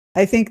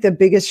I think the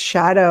biggest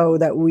shadow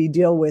that we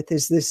deal with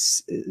is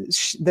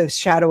the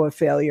shadow of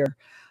failure.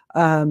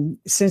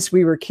 Since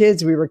we were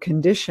kids, we were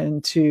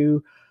conditioned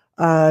to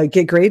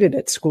get graded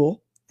at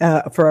school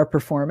for our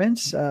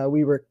performance.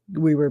 We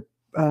were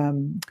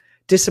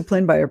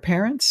disciplined by our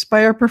parents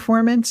by our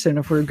performance, and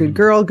if we're a good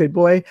girl, good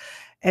boy,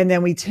 and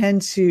then we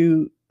tend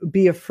to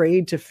be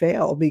afraid to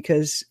fail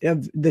because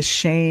of the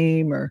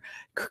shame or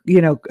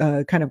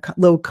kind of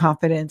low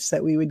confidence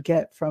that we would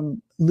get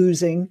from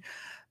losing.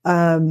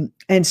 And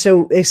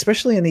so,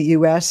 especially in the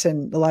US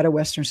and a lot of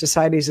Western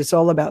societies, it's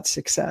all about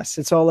success.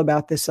 It's all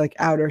about this like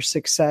outer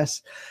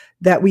success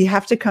that we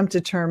have to come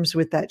to terms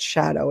with that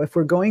shadow. If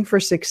we're going for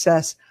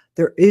success,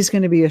 there is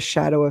going to be a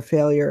shadow of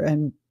failure.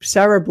 And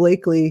Sarah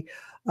Blakely,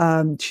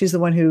 she's the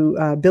one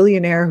who,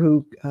 billionaire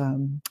who,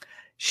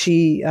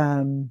 she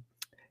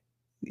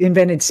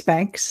invented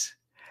Spanx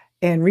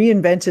and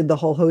reinvented the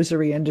whole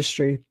hosiery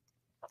industry.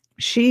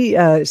 She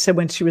said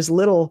when she was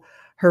little,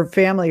 her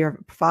family, her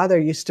father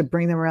used to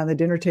bring them around the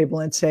dinner table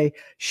and say,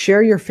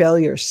 share your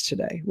failures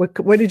today.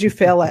 What did you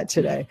fail at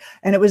today?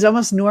 And it was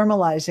almost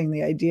normalizing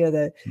the idea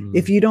that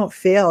if you don't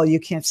fail, you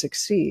can't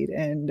succeed.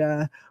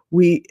 And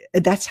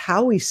that's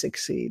how we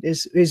succeed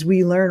is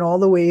we learn all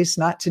the ways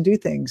not to do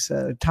things.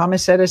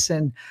 Thomas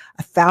Edison,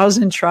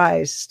 1,000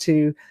 tries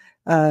to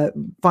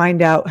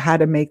find out how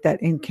to make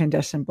that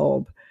incandescent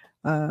bulb.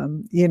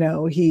 The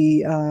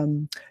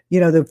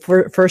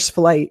first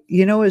flight,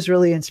 is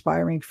really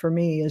inspiring for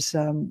me is,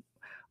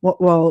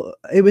 well,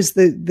 it was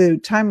the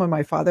time when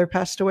my father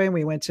passed away and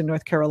we went to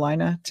North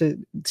Carolina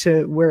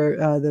to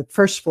where the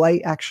first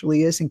flight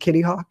actually is in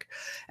Kitty Hawk.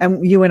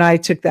 And you and I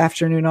took the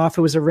afternoon off.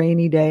 It was a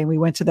rainy day and we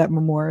went to that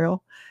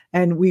memorial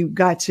and we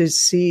got to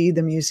see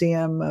the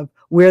museum of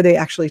where they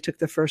actually took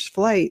the first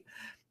flight.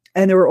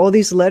 And there were all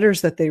these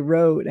letters that they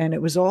wrote. And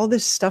it was all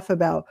this stuff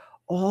about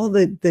all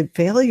the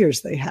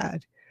failures they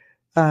had,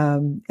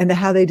 and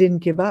how they didn't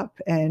give up.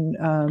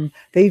 And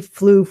they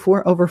flew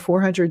over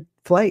 400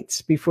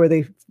 flights before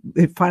it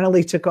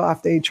finally took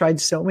off. They tried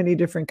so many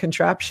different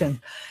contraptions.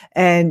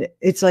 And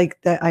it's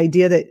like the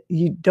idea that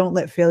you don't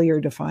let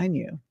failure define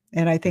you.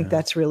 And I think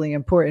that's really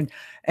important,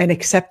 and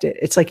accept it.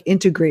 It's like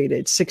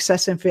integrated.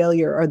 Success and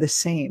failure are the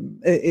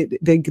same.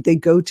 They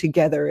go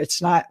together.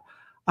 It's not,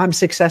 I'm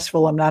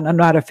successful, I'm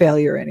not a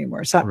failure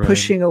anymore. It's not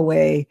pushing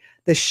away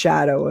the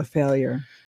shadow of failure.